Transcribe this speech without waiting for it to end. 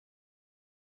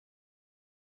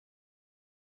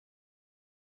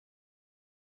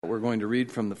We're going to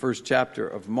read from the first chapter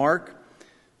of Mark,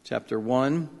 chapter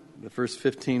 1, the first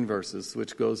 15 verses,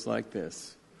 which goes like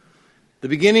this. The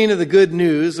beginning of the good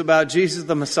news about Jesus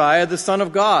the Messiah, the Son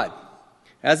of God.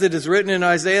 As it is written in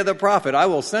Isaiah the prophet, I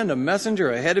will send a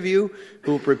messenger ahead of you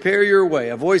who will prepare your way,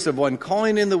 a voice of one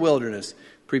calling in the wilderness.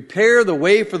 Prepare the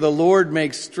way for the Lord,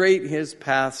 make straight his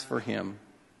paths for him.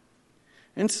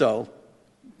 And so,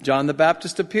 John the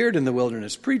Baptist appeared in the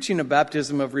wilderness, preaching a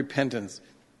baptism of repentance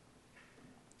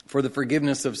for the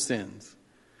forgiveness of sins.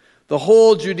 The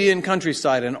whole Judean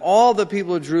countryside and all the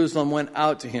people of Jerusalem went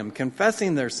out to him,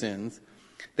 confessing their sins.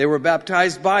 They were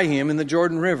baptized by him in the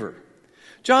Jordan River.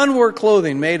 John wore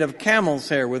clothing made of camel's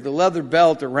hair with a leather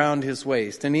belt around his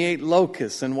waist, and he ate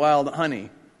locusts and wild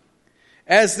honey.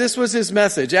 As this was his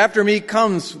message, after me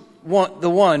comes the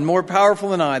one more powerful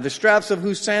than I, the straps of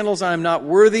whose sandals I am not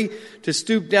worthy to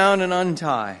stoop down and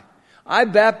untie. I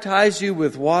baptize you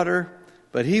with water,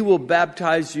 but he will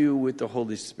baptize you with the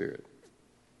Holy Spirit.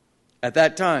 At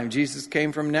that time, Jesus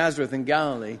came from Nazareth in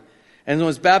Galilee and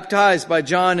was baptized by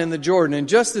John in the Jordan. And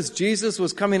just as Jesus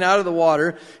was coming out of the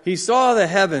water, he saw the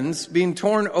heavens being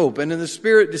torn open and the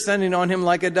Spirit descending on him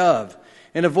like a dove.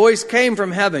 And a voice came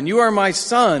from heaven, "You are my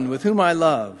Son, with whom I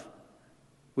love.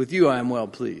 With you I am well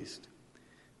pleased."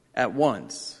 At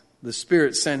once, the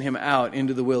Spirit sent him out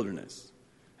into the wilderness.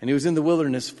 And he was in the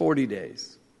wilderness 40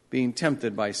 days, being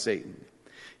tempted by Satan.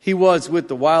 He was with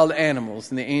the wild animals,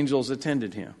 and the angels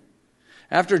attended him.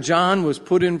 After John was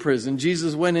put in prison,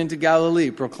 Jesus went into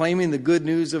Galilee, proclaiming the good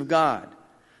news of God.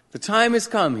 The time has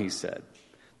come, he said.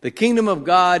 The kingdom of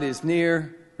God is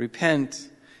near. Repent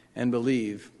and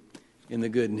believe in the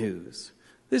good news.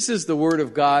 This is the word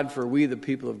of God for we, the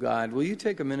people of God. Will you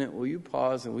take a minute? Will you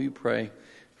pause and will you pray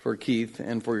for Keith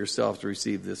and for yourself to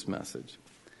receive this message?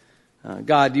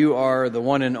 God, you are the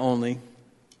one and only.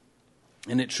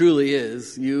 And it truly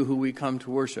is you who we come to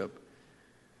worship.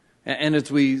 And as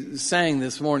we sang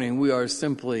this morning, we are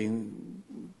simply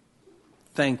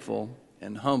thankful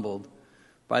and humbled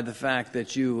by the fact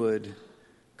that you would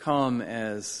come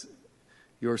as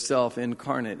yourself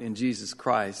incarnate in Jesus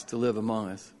Christ to live among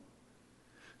us.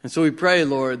 And so we pray,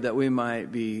 Lord, that we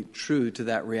might be true to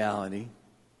that reality,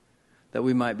 that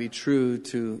we might be true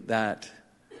to that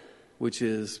which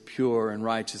is pure and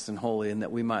righteous and holy, and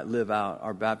that we might live out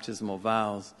our baptismal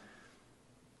vows.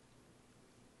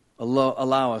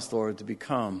 Allow us, Lord, to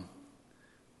become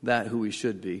that who we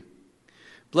should be.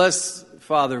 Bless,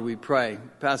 Father, we pray,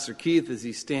 Pastor Keith as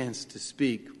he stands to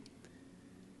speak.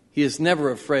 He is never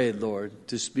afraid, Lord,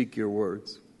 to speak your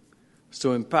words.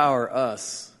 So empower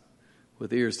us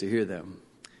with ears to hear them.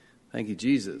 Thank you,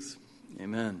 Jesus.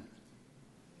 Amen.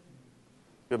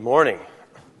 Good morning.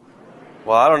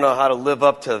 Well, I don't know how to live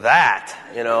up to that,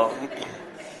 you know.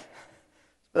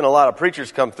 There's been a lot of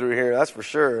preachers come through here, that's for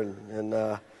sure,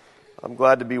 and I'm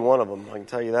glad to be one of them, I can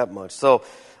tell you that much. So,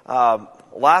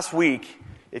 last week,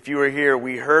 if you were here,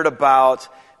 we heard about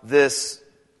this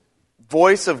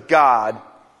voice of God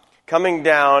coming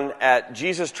down at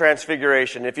Jesus'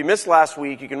 transfiguration. If you missed last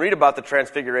week, you can read about the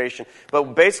transfiguration, but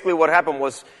basically what happened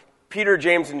was Peter,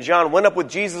 James, and John went up with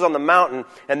Jesus on the mountain,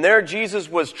 and there Jesus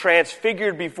was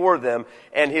transfigured before them,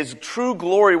 and his true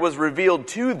glory was revealed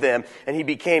to them, and he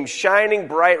became shining,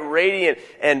 bright, radiant,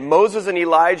 and Moses and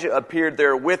Elijah appeared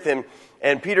there with him,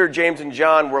 and Peter, James, and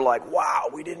John were like, wow,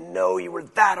 we didn't know you were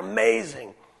that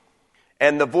amazing.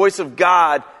 And the voice of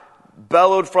God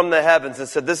bellowed from the heavens and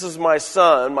said, this is my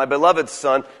Son, my beloved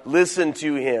Son, listen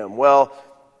to him. Well,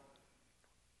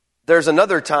 there's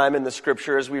another time in the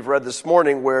Scripture, as we've read this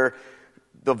morning, where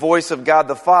the voice of God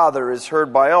the Father is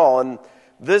heard by all. And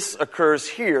this occurs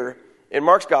here in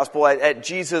Mark's Gospel at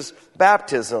Jesus'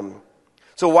 baptism.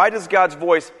 So why does God's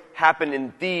voice happen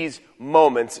in these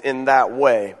moments in that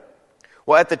way?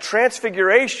 Well, at the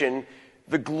transfiguration,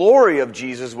 the glory of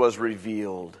Jesus was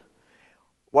revealed.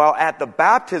 While at the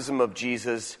baptism of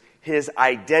Jesus, his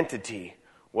identity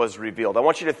was revealed. I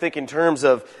want you to think in terms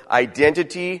of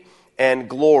identity and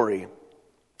glory.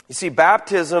 You see,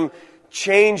 baptism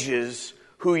changes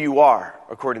who you are,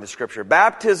 according to Scripture.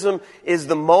 Baptism is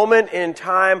the moment in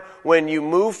time when you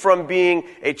move from being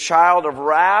a child of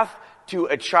wrath to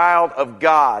a child of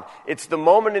God. It's the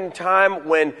moment in time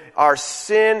when our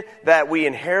sin that we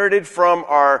inherited from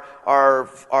our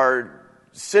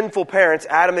sinful parents,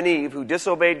 Adam and Eve, who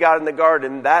disobeyed God in the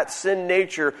garden, that sin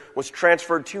nature was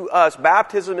transferred to us.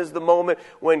 Baptism is the moment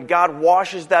when God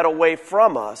washes that away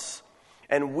from us,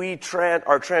 and we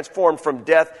are transformed from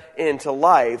death into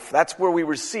life. That's where we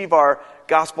receive our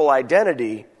gospel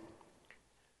identity.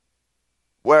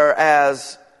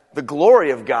 Whereas the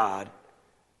glory of God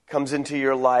comes into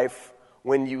your life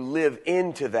when you live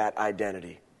into that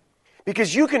identity.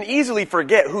 Because you can easily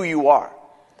forget who you are.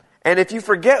 And if you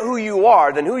forget who you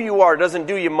are, then who you are doesn't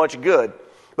do you much good.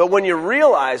 But when you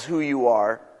realize who you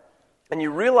are, and you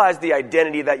realize the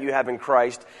identity that you have in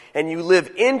Christ, and you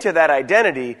live into that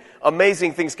identity,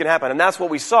 amazing things can happen. And that's what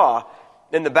we saw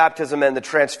in the baptism and the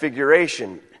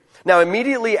transfiguration. Now,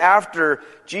 immediately after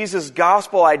Jesus'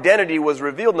 gospel identity was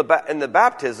revealed in the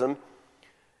baptism,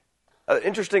 an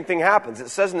interesting thing happens. It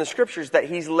says in the scriptures that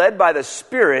he's led by the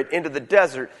Spirit into the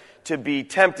desert to be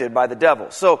tempted by the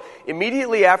devil. So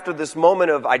immediately after this moment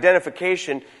of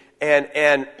identification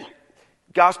and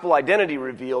gospel identity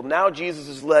revealed, now Jesus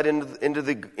is led into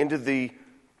the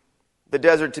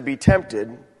desert to be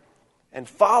tempted, and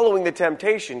following the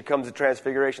temptation comes the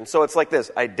transfiguration. So it's like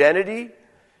this: identity,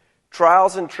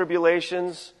 trials and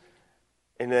tribulations,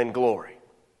 and then glory.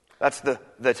 That's the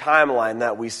timeline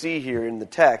that we see here in the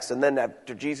text. And then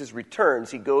after Jesus returns,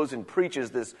 he goes and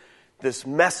preaches this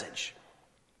message.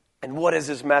 And what is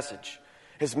his message?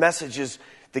 His message is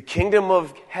the kingdom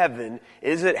of heaven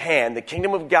is at hand. The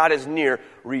kingdom of God is near.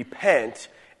 Repent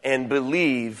and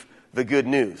believe the good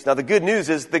news. Now the good news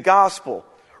is the gospel.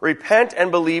 Repent and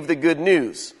believe the good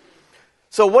news.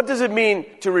 So what does it mean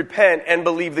to repent and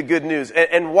believe the good news?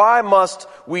 And why must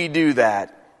we do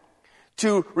that?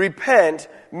 To repent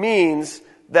means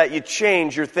that you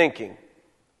change your thinking.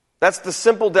 That's the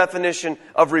simple definition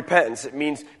of repentance. It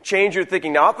means change your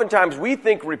thinking. Now, oftentimes we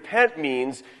think repent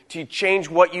means to change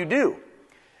what you do.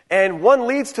 And one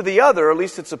leads to the other, or at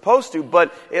least it's supposed to,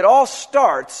 but it all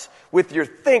starts with your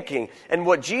thinking. And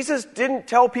what Jesus didn't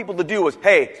tell people to do was,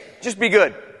 hey, just be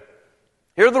good.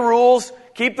 Here are the rules,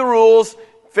 keep the rules,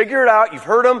 figure it out, you've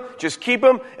heard them, just keep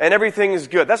them, and everything is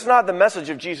good. That's not the message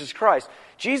of Jesus Christ.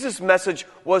 Jesus' message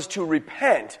was to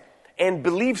repent and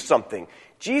believe something.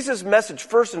 Jesus' message,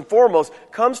 first and foremost,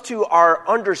 comes to our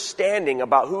understanding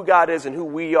about who God is and who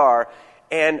we are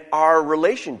and our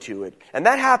relation to it. And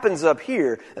that happens up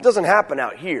here. It doesn't happen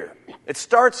out here. It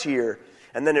starts here,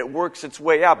 and then it works its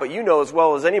way out. But you know as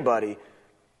well as anybody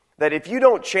that if you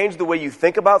don't change the way you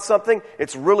think about something,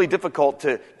 it's really difficult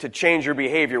to change your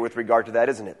behavior with regard to that,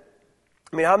 isn't it?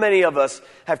 I mean, how many of us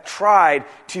have tried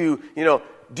to,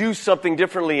 do something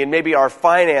differently in maybe our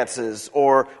finances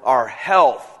or our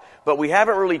health, but we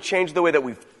haven't really changed the way that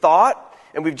we've thought,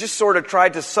 and we've just sort of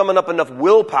tried to summon up enough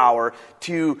willpower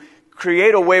to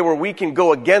create a way where we can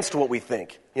go against what we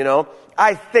think,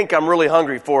 I think I'm really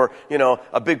hungry for,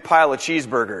 a big pile of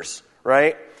cheeseburgers,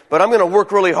 right? But I'm going to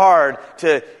work really hard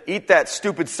to eat that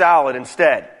stupid salad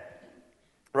instead,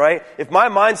 right? If my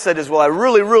mindset is, well, I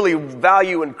really, really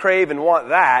value and crave and want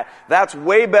that, that's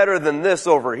way better than this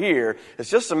over here. It's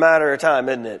just a matter of time,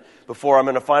 isn't it, before I'm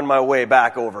going to find my way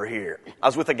back over here. I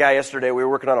was with a guy yesterday. We were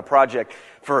working on a project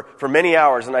for many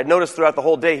hours, and I noticed throughout the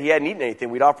whole day he hadn't eaten anything.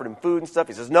 We'd offered him food and stuff.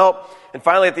 He says, nope. And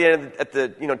finally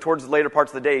towards the later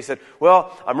parts of the day, he said,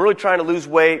 well, I'm really trying to lose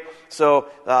weight, so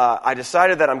I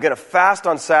decided that I'm going to fast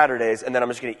on Saturdays, and then I'm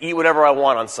just going to eat whatever I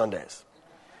want on Sundays.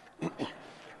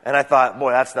 And I thought,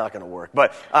 boy, that's not going to work.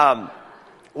 But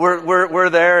we're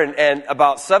there, and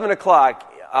about 7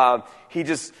 o'clock,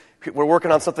 we're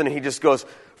working on something, and he just goes,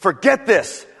 forget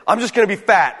this. I'm just going to be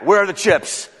fat. Where are the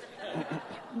chips?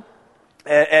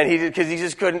 And because he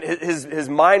just couldn't, his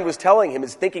mind was telling him,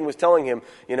 his thinking was telling him,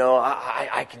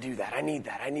 I can do that. I need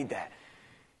that.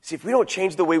 See, if we don't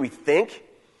change the way we think,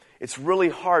 it's really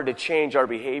hard to change our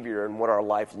behavior and what our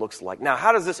life looks like. Now,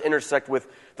 how does this intersect with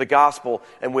the gospel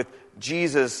and with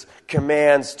Jesus'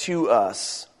 commands to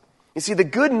us? You see, the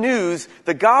good news,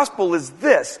 the gospel is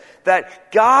this,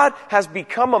 that God has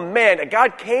become a man, that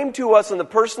God came to us in the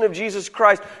person of Jesus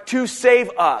Christ to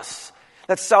save us.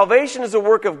 That salvation is a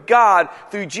work of God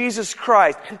through Jesus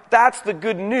Christ. That's the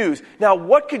good news. Now,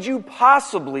 what could you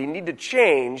possibly need to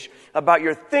change about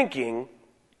your thinking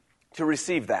to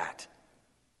receive that?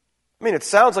 I mean, it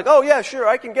sounds like, oh yeah, sure,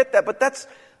 I can get that, but that's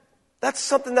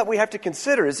something that we have to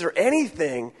consider. Is there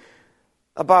anything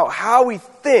about how we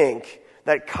think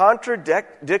that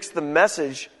contradicts the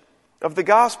message of the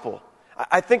gospel?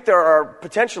 I think there are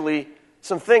potentially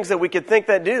some things that we could think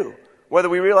that do, whether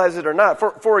we realize it or not.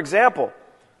 For example,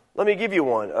 let me give you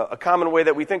one, a common way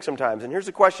that we think sometimes. And here's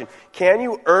the question: can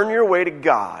you earn your way to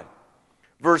God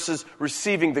versus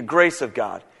receiving the grace of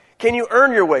God? Can you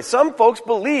earn your way? Some folks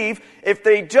believe if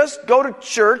they just go to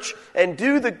church and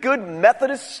do the good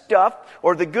Methodist stuff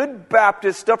or the good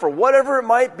Baptist stuff or whatever it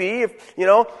might be,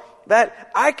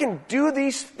 that I can do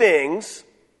these things,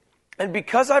 and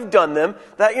because I've done them,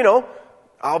 that,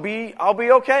 I'll be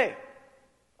okay.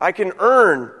 I can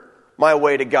earn my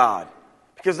way to God.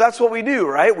 Because that's what we do,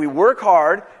 right? We work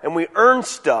hard and we earn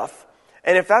stuff.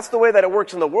 And if that's the way that it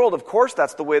works in the world, of course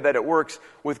that's the way that it works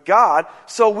with God.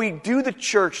 So we do the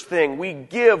church thing. We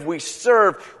give, we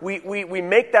serve, we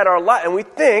make that our life. And we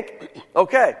think,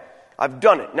 okay, I've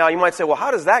done it. Now you might say, well, how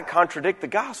does that contradict the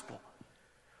gospel?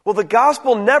 Well, the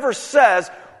gospel never says,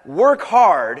 work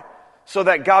hard so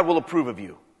that God will approve of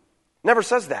you. Never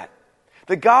says that.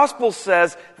 The gospel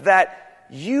says that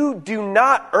you do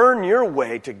not earn your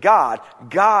way to God.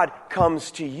 God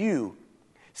comes to you.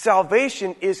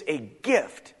 Salvation is a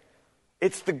gift.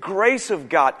 It's the grace of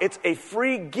God. It's a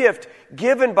free gift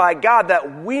given by God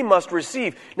that we must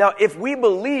receive. Now, if we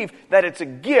believe that it's a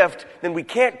gift, then we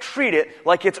can't treat it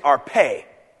like it's our pay.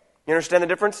 You understand the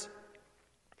difference?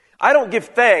 I don't give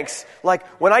thanks like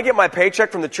when I get my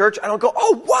paycheck from the church, I don't go,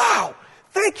 oh, wow,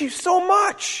 thank you so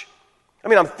much. I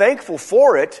mean, I'm thankful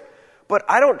for it, but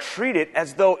I don't treat it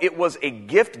as though it was a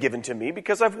gift given to me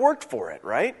because I've worked for it,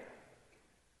 right?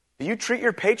 Do you treat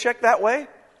your paycheck that way?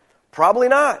 Probably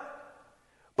not.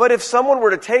 But if someone were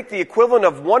to take the equivalent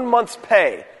of 1 month's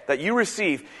pay that you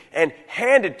receive and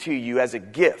hand it to you as a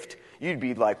gift, you'd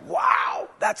be like, wow,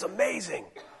 that's amazing,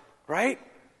 right?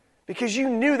 Because you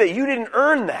knew that you didn't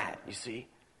earn that, you see.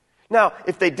 Now,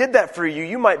 if they did that for you,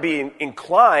 you might be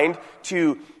inclined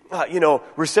to,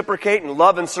 reciprocate and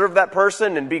love and serve that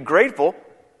person and be grateful.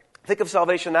 Think of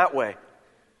salvation that way.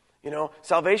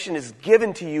 Salvation is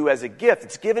given to you as a gift.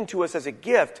 It's given to us as a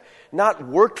gift, not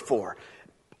worked for.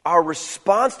 Our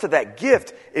response to that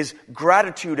gift is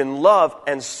gratitude and love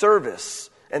and service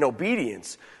and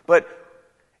obedience. But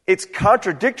it's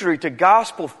contradictory to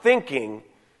gospel thinking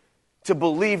to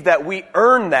believe that we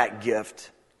earn that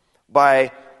gift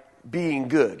by being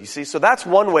good. You see, so that's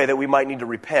one way that we might need to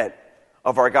repent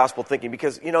of our gospel thinking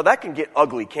because, that can get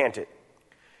ugly, can't it?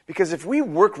 Because if we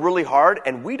work really hard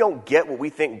and we don't get what we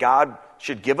think God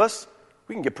should give us,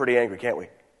 we can get pretty angry, can't we?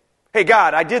 Hey,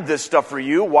 God, I did this stuff for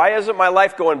you. Why isn't my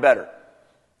life going better?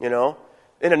 In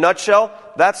a nutshell,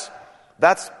 that's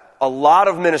a lot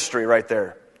of ministry right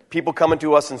there. People coming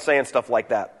to us and saying stuff like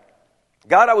that.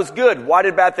 God, I was good. Why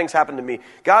did bad things happen to me?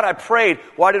 God, I prayed.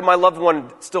 Why did my loved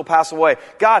one still pass away?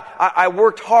 God, I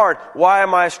worked hard. Why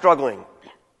am I struggling?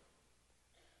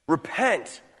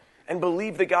 Repent and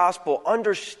believe the gospel.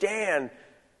 Understand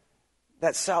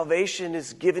that salvation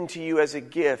is given to you as a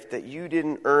gift, that you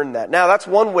didn't earn that. Now, that's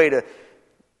one way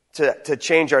to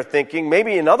change our thinking.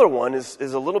 Maybe another one is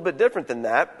a little bit different than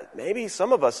that. Maybe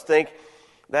some of us think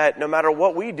that no matter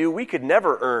what we do, we could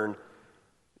never earn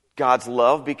God's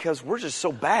love because we're just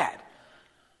so bad,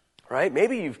 right?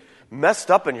 Maybe you've messed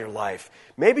up in your life.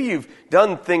 Maybe you've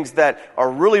done things that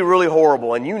are really, really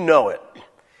horrible and you know it.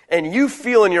 And you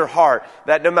feel in your heart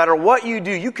that no matter what you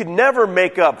do, you could never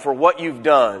make up for what you've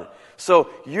done. So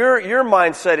your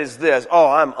mindset is this,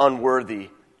 I'm unworthy.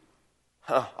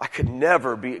 I could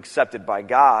never be accepted by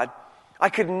God. I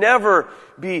could never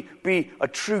be a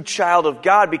true child of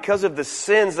God because of the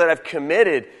sins that I've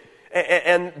committed.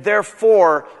 And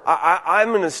therefore, I'm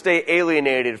going to stay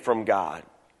alienated from God.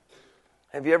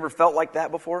 Have you ever felt like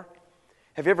that before?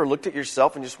 Have you ever looked at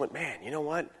yourself and just went, man, you know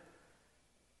what?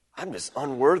 I'm just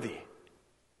unworthy.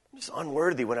 I'm just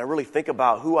unworthy when I really think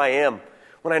about who I am.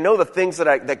 When I know the things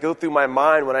that go through my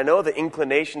mind, when I know the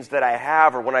inclinations that I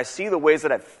have, or when I see the ways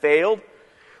that I've failed,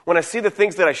 when I see the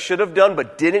things that I should have done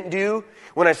but didn't do,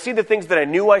 when I see the things that I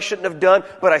knew I shouldn't have done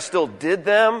but I still did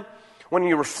them, when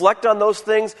you reflect on those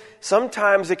things,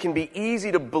 sometimes it can be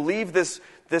easy to believe this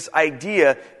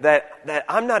idea that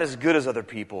I'm not as good as other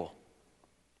people.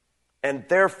 And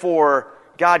therefore,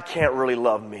 God can't really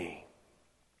love me.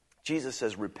 Jesus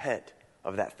says, repent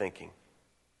of that thinking.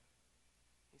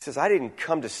 He says, I didn't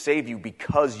come to save you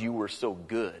because you were so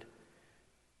good.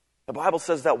 The Bible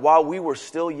says that while we were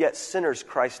still yet sinners,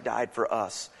 Christ died for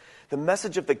us. The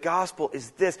message of the gospel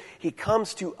is this. He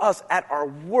comes to us at our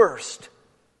worst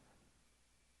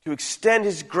to extend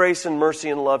His grace and mercy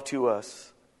and love to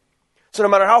us. So no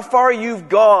matter how far you've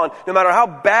gone, no matter how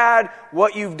bad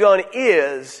what you've done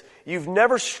is, you've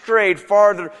never strayed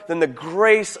farther than the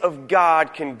grace of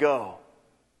God can go.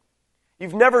 You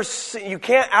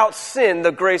can't out-sin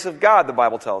the grace of God, the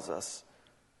Bible tells us.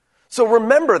 So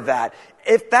remember that.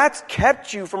 If that's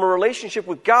kept you from a relationship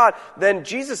with God, then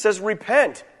Jesus says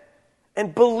repent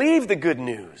and believe the good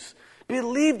news.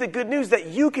 Believe the good news that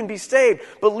you can be saved.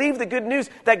 Believe the good news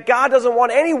that God doesn't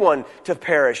want anyone to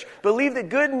perish. Believe the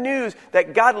good news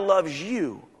that God loves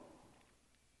you.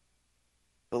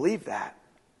 Believe that.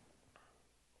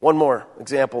 One more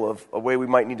example of a way we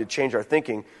might need to change our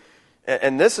thinking.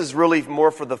 And this is really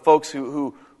more for the folks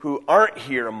who aren't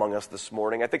here among us this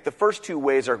morning. I think the first two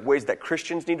ways are ways that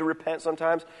Christians need to repent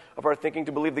sometimes of our thinking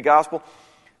to believe the gospel.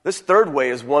 This third way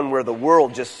is one where the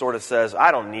world just sort of says,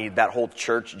 I don't need that whole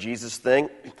church Jesus thing.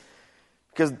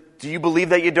 Because do you believe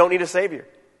that you don't need a Savior?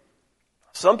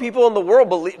 Some people in the world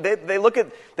believe, they look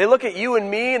at you and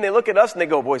me and they look at us and they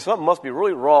go, boy, something must be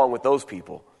really wrong with those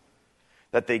people.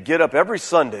 That they get up every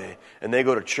Sunday and they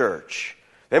go to church.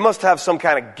 They must have some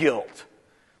kind of guilt.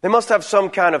 They must have some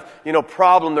kind of,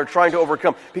 problem they're trying to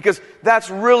overcome. Because that's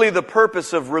really the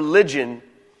purpose of religion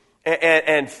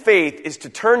and faith, is to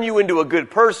turn you into a good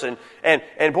person.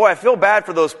 And boy, I feel bad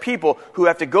for those people who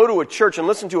have to go to a church and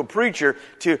listen to a preacher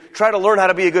to try to learn how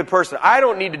to be a good person. I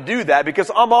don't need to do that because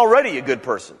I'm already a good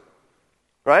person.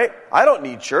 Right? I don't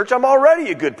need church. I'm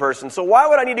already a good person. So why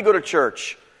would I need to go to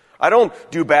church? I don't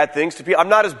do bad things to people. I'm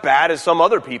not as bad as some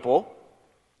other people.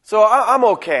 So I'm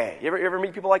okay. You ever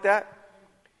meet people like that?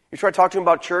 You try to talk to them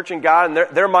about church and God, and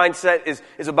their mindset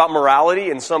is about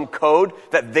morality and some code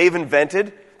that they've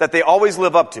invented, that they always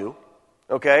live up to,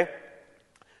 okay?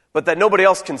 But that nobody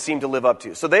else can seem to live up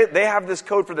to. So they have this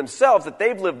code for themselves that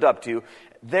they've lived up to.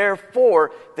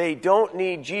 Therefore, they don't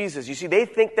need Jesus. You see, they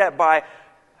think that by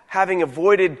having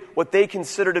avoided what they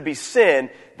consider to be sin,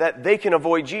 that they can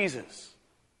avoid Jesus.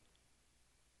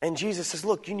 And Jesus says,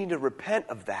 look, you need to repent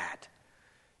of that.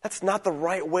 That's not the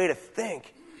right way to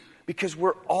think, because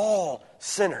we're all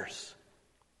sinners.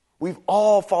 We've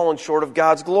all fallen short of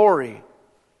God's glory.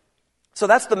 So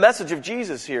that's the message of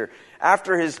Jesus here.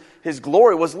 After his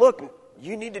glory was, look,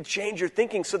 you need to change your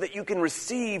thinking so that you can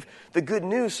receive the good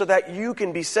news, so that you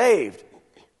can be saved.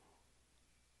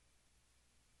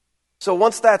 So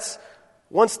once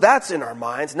that's in our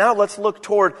minds, now let's look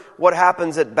toward what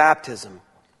happens at baptism,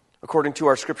 according to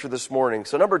our scripture this morning.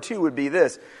 So number 2 would be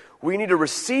this. We need to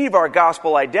receive our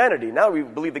gospel identity. Now we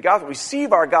believe the gospel,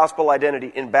 receive our gospel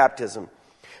identity in baptism.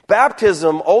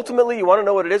 Baptism, ultimately, you want to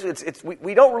know what it is?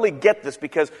 We don't really get this,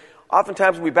 because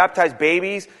oftentimes when we baptize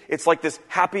babies, it's like this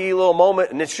happy little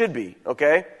moment, and it should be,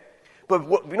 okay? But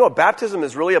you know what baptism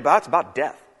is really about? It's about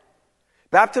death.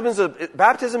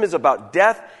 Baptism is about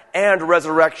death and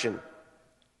resurrection.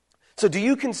 So do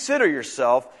you consider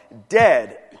yourself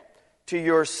dead to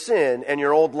your sin and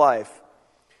your old life?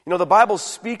 You know, the Bible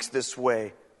speaks this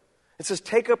way. It says,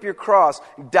 take up your cross,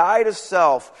 die to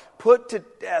self, put to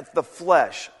death the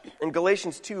flesh. In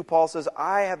Galatians 2, Paul says,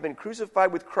 I have been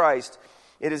crucified with Christ.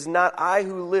 It is not I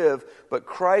who live, but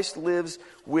Christ lives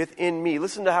within me.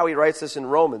 Listen to how he writes this in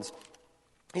Romans.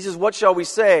 He says, what shall we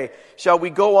say? Shall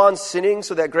we go on sinning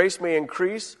so that grace may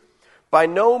increase? By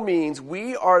no means.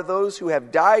 We are those who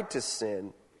have died to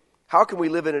sin. How can we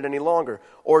live in it any longer?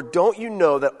 Or don't you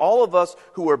know that all of us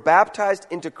who were baptized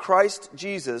into Christ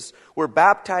Jesus were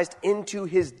baptized into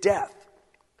his death?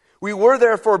 We were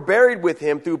therefore buried with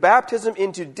him through baptism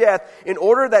into death, in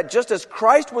order that just as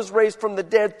Christ was raised from the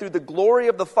dead through the glory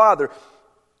of the Father,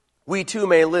 we too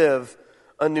may live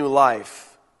a new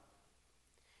life.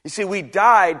 You see, we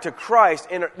died to Christ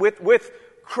with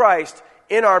Christ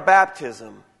in our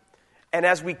baptism. And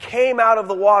as we came out of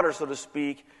the water, so to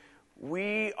speak,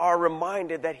 we are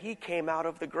reminded that he came out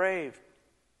of the grave.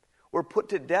 We're put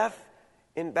to death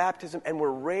in baptism, and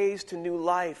we're raised to new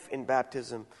life in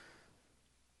baptism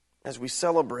as we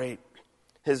celebrate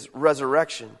his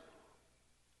resurrection.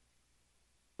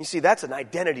 You see, that's an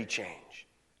identity change.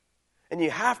 And you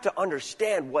have to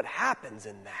understand what happens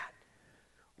in that.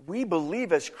 We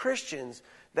believe as Christians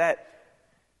that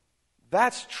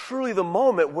that's truly the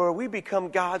moment where we become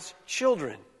God's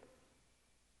children.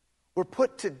 We're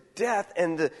put to death,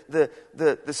 and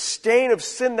the stain of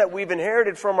sin that we've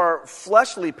inherited from our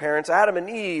fleshly parents, Adam and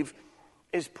Eve,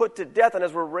 is put to death. And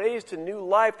as we're raised to new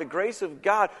life, the grace of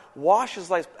God washes,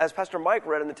 as Pastor Mike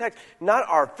read in the text, not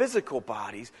our physical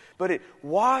bodies, but it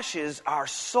washes our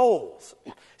souls.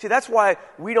 See, that's why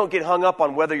we don't get hung up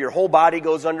on whether your whole body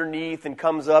goes underneath and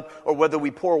comes up, or whether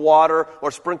we pour water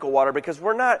or sprinkle water, because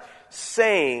we're not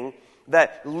saying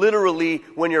that literally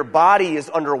when your body is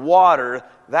underwater,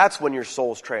 that's when your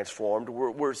soul's transformed.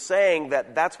 We're saying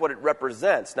that that's what it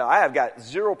represents. Now, I have got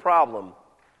zero problem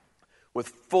with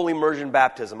full immersion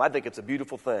baptism. I think it's a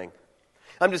beautiful thing.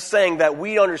 I'm just saying that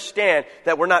we understand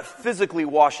that we're not physically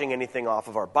washing anything off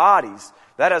of our bodies.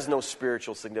 That has no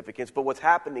spiritual significance. But what's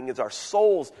happening is our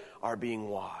souls are being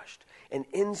washed. And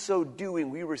in so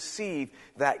doing, we receive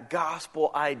that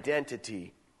gospel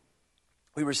identity.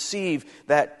 We receive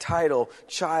that title,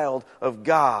 child of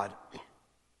God.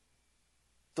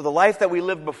 So the life that we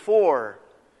lived before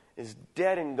is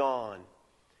dead and gone.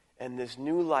 And this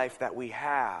new life that we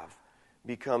have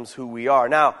becomes who we are.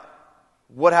 Now,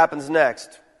 what happens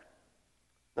next?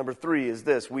 Number 3 is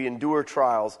this. We endure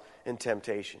trials and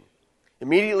temptation.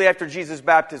 Immediately after Jesus'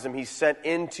 baptism, he's sent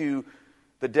into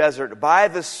the desert by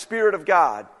the Spirit of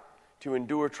God to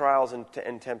endure trials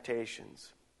and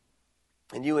temptations.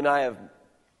 And you and I have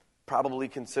probably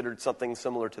considered something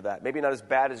similar to that. Maybe not as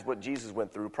bad as what Jesus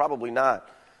went through, probably not.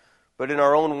 But in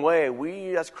our own way,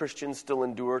 we as Christians still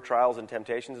endure trials and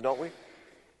temptations, don't we?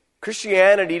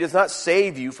 Christianity does not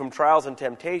save you from trials and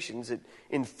temptations. It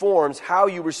informs how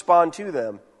you respond to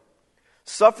them.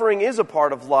 Suffering is a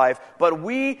part of life, but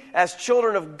we as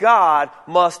children of God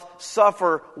must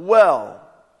suffer well.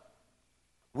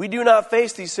 We do not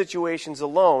face these situations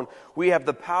alone. We have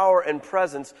the power and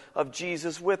presence of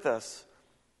Jesus with us.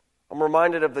 I'm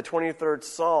reminded of the 23rd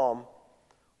Psalm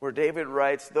where David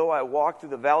writes, "Though I walk through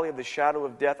the valley of the shadow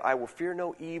of death, I will fear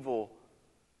no evil,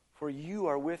 for you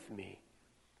are with me.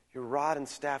 Your rod and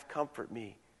staff comfort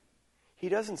me." He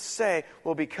doesn't say,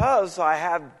 well, because I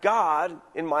have God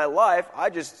in my life, I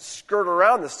just skirt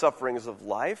around the sufferings of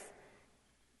life.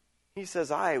 He says,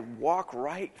 I walk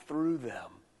right through them,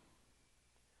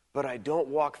 but I don't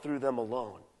walk through them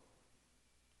alone.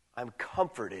 I'm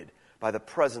comforted by the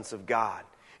presence of God.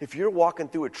 If you're walking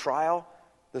through a trial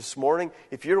this morning,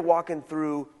 if you're walking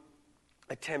through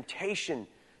a temptation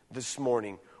this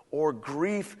morning or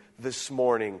grief this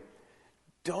morning,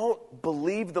 don't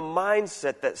believe the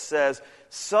mindset that says,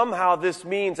 somehow this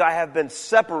means I have been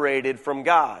separated from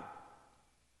God.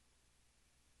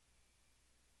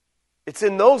 It's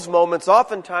in those moments,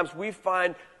 oftentimes, we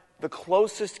find the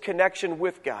closest connection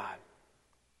with God.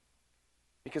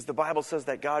 Because the Bible says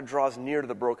that God draws near to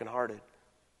the brokenhearted.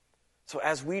 So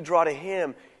as we draw to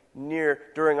Him near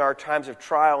during our times of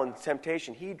trial and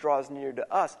temptation, He draws near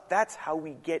to us. That's how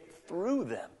we get through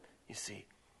them, you see.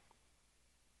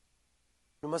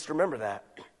 We must remember that.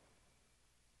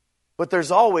 But there's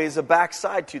always a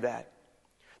backside to that.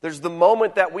 There's the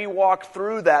moment that we walk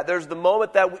through that. There's the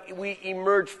moment that we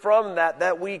emerge from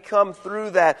that we come through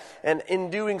that. And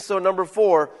in doing so, number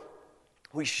 4,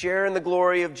 we share in the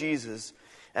glory of Jesus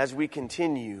as we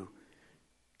continue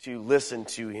to listen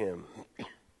to Him.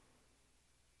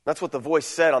 That's what the voice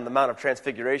said on the Mount of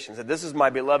Transfiguration. It said, "This is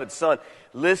my beloved Son.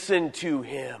 Listen to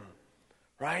Him."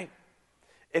 Right?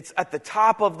 It's at the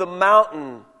top of the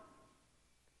mountain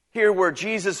here where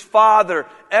Jesus' Father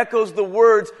echoes the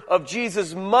words of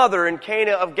Jesus' mother in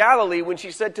Cana of Galilee when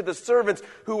she said to the servants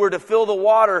who were to fill the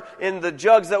water in the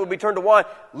jugs that would be turned to wine,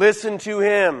 "Listen to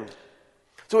Him."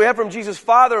 So we have from Jesus'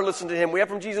 Father, listen to Him. We have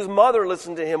from Jesus' mother,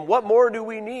 listen to Him. What more do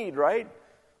we need, right?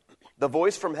 The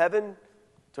voice from heaven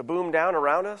to boom down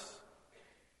around us?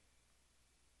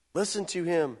 Listen to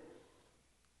Him.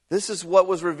 This is what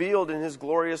was revealed in His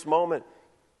glorious moment.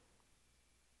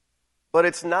 But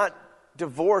it's not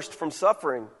divorced from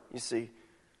suffering, you see.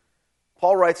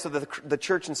 Paul writes to the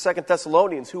church in 2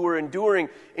 Thessalonians who were enduring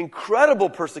incredible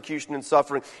persecution and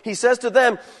suffering. He says to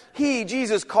them, He,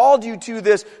 Jesus, called you to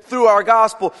this through our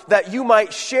gospel that you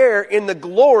might share in the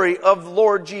glory of the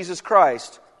Lord Jesus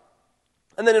Christ.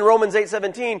 And then in Romans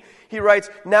 8:17, he writes,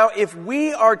 "Now if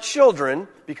we are children,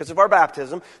 because of our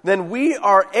baptism, then we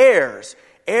are heirs,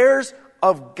 heirs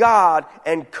of God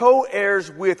and co-heirs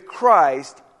with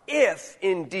Christ, if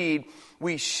indeed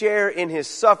we share in His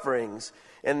sufferings,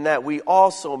 and that we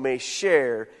also may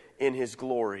share in His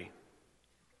glory."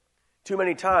 Too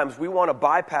many times we want to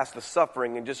bypass the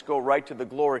suffering and just go right to the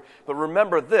glory. But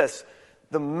remember this,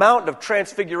 the Mount of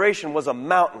Transfiguration was a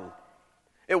mountain.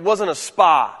 It wasn't a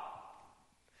spa.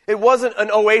 It wasn't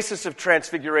an oasis of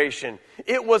transfiguration.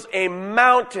 It was a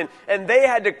mountain, and they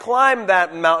had to climb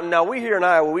that mountain. Now, we here in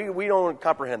Iowa, we don't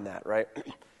comprehend that, right?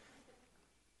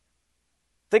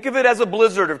 Think of it as a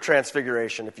blizzard of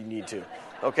transfiguration if you need to,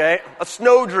 okay? A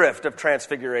snowdrift of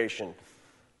transfiguration.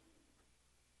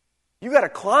 You got to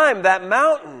climb that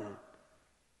mountain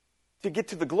to get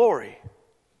to the glory.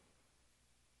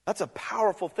 That's a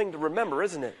powerful thing to remember,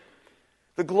 isn't it?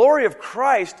 The glory of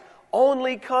Christ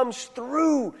only comes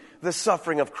through the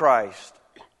suffering of Christ.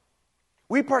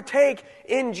 We partake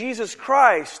in Jesus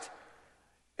Christ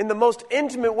in the most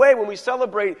intimate way when we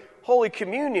celebrate Holy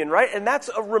Communion, right? And that's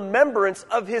a remembrance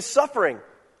of His suffering.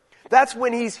 That's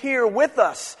when He's here with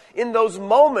us in those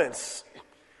moments.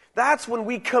 That's when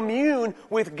we commune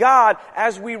with God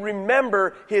as we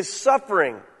remember His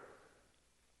suffering.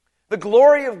 The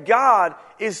glory of God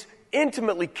is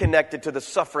intimately connected to the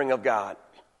suffering of God.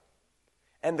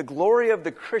 And the glory of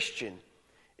the Christian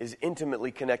is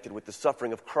intimately connected with the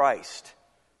suffering of Christ,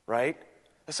 right?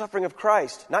 The suffering of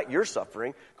Christ, not your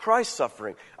suffering, Christ's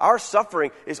suffering. Our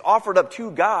suffering is offered up to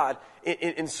God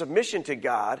in submission to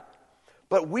God,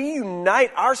 but we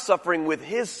unite our suffering with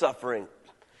His suffering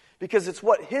because it's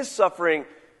what His suffering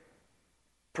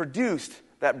produced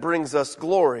that brings us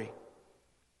glory.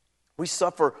 We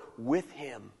suffer with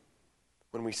Him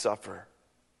when we suffer.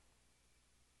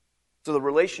 So the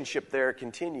relationship there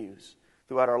continues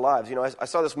throughout our lives. You know, I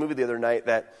saw this movie the other night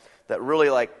that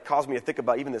really caused me to think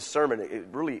about even this sermon. It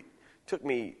really took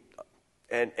me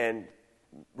and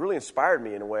really inspired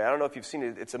me in a way. I don't know if you've seen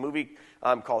it. It's a movie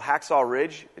called Hacksaw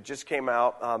Ridge. It just came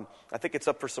out. I think it's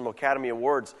up for some Academy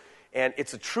Awards. And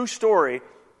it's a true story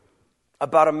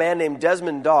about a man named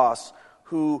Desmond Doss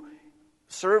who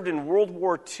served in World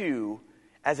War II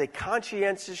as a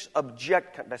conscientious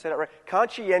objector. Did I say that right?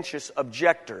 Conscientious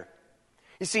objector.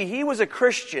 You see, he was a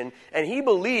Christian, and he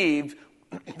believed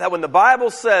that when the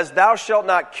Bible says, "Thou shalt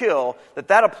not kill,"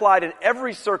 that applied in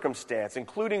every circumstance,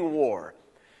 including war.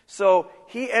 So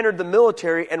he entered the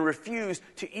military and refused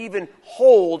to even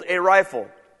hold a rifle,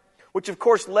 which of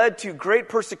course led to great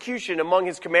persecution among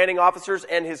his commanding officers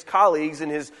and his colleagues in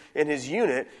his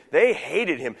unit. They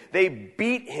hated him. They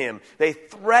beat him. They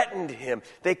threatened him.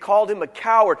 They called him a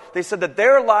coward. They said that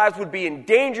their lives would be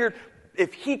endangered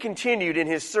if he continued in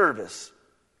his service.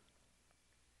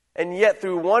 And yet,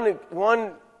 through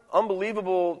one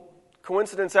unbelievable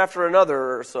coincidence after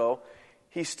another or so,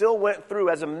 he still went through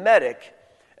as a medic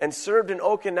and served in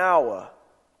Okinawa,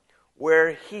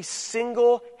 where he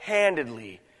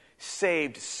single-handedly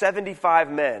saved 75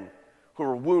 men who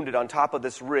were wounded on top of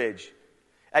this ridge.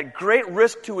 At great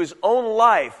risk to his own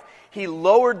life, he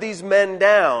lowered these men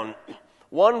down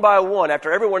one by one.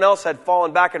 After everyone else had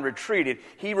fallen back and retreated,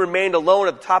 he remained alone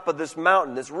at the top of this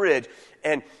mountain, this ridge,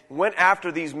 and went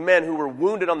after these men who were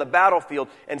wounded on the battlefield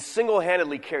and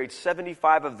single-handedly carried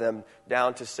 75 of them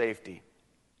down to safety.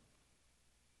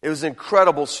 It was an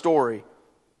incredible story.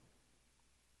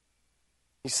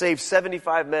 He saved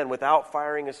 75 men without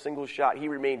firing a single shot. He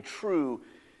remained true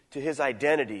to his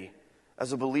identity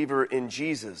as a believer in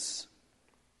Jesus.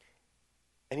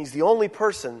 And he's the only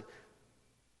person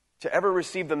to ever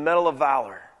receive the Medal of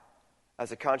Valor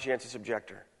as a conscientious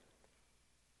objector.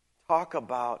 Talk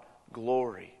about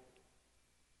glory.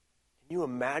 Can you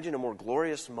imagine a more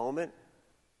glorious moment?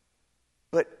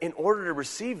 But in order to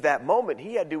receive that moment,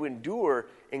 he had to endure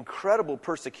incredible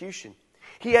persecution.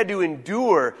 He had to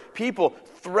endure people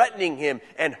threatening him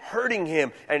and hurting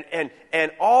him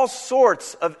and all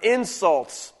sorts of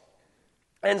insults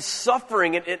and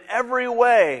suffering in every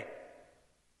way.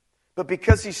 But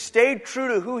because he stayed true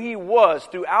to who he was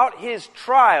throughout his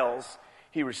trials,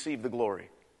 he received the glory.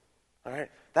 All right?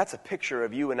 That's a picture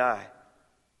of you and I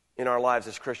in our lives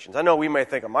as Christians. I know we may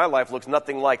think, my life looks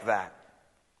nothing like that.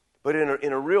 But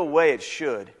in a real way, it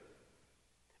should.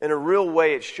 In a real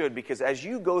way, it should, because as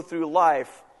you go through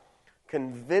life,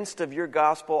 convinced of your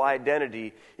gospel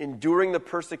identity, enduring the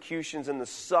persecutions and the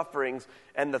sufferings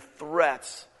and the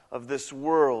threats of this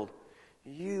world,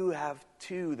 you have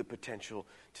too the potential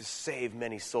to save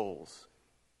many souls.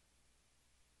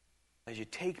 As you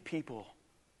take people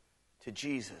to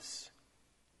Jesus,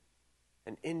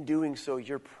 and in doing so,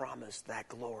 you're promised that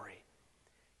glory.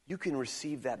 You can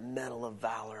receive that medal of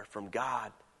valor from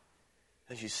God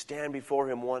as you stand before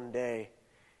him one day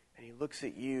and he looks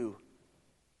at you.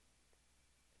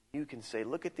 You can say,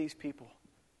 look at these people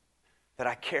that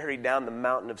I carried down the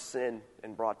mountain of sin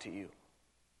and brought to you.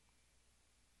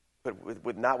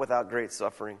 But not without great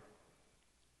suffering.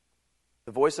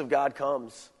 The voice of God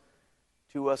comes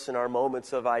to us in our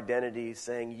moments of identity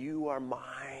saying, you are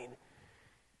mine.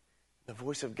 The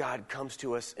voice of God comes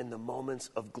to us in the moments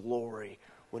of glory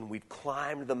when we've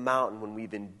climbed the mountain, when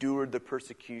we've endured the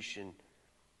persecution. And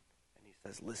he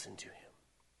says, listen to him.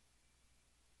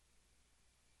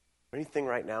 Anything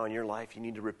right now in your life you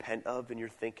need to repent of in your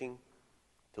thinking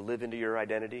to live into your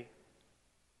identity?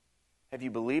 Have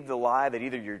you believed the lie that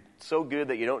either you're so good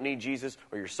that you don't need Jesus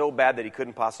or you're so bad that he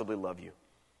couldn't possibly love you?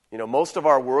 You know, most of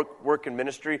our work in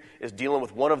ministry is dealing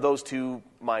with one of those two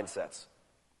mindsets.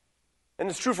 And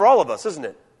it's true for all of us, isn't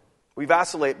it? We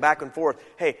vacillate back and forth.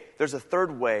 Hey, there's a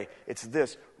third way. It's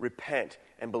this: repent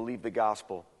and believe the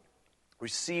gospel.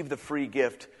 Receive the free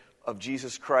gift of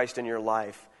Jesus Christ in your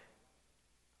life.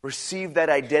 Receive that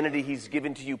identity he's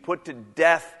given to you. Put to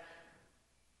death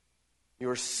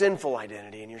your sinful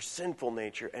identity and your sinful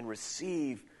nature and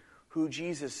receive who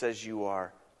Jesus says you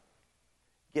are.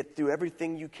 Get through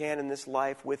everything you can in this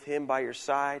life with him by your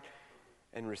side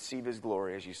and receive his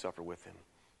glory as you suffer with him.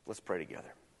 Let's pray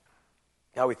together.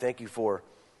 God, we thank you for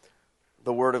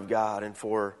the Word of God and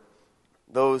for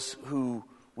those who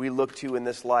we look to in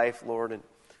this life, Lord, and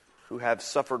who have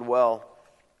suffered well.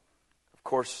 Of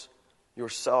course,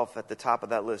 yourself at the top of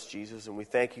that list, Jesus, and we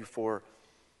thank you for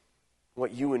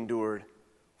what you endured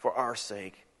for our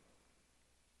sake.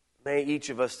 May each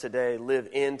of us today live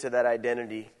into that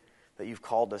identity that you've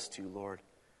called us to, Lord,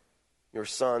 your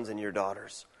sons and your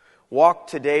daughters. Walk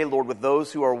today, Lord, with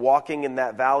those who are walking in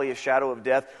that valley of shadow of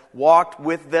death. Walk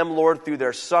with them, Lord, through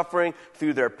their suffering,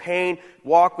 through their pain.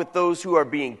 Walk with those who are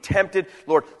being tempted.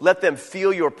 Lord, let them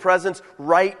feel your presence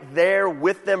right there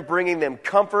with them, bringing them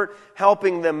comfort,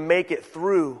 helping them make it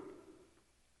through.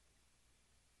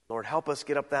 Lord, help us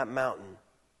get up that mountain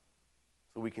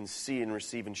so we can see and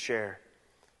receive and share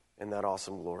in that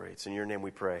awesome glory. It's in your name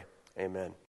we pray.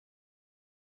 Amen.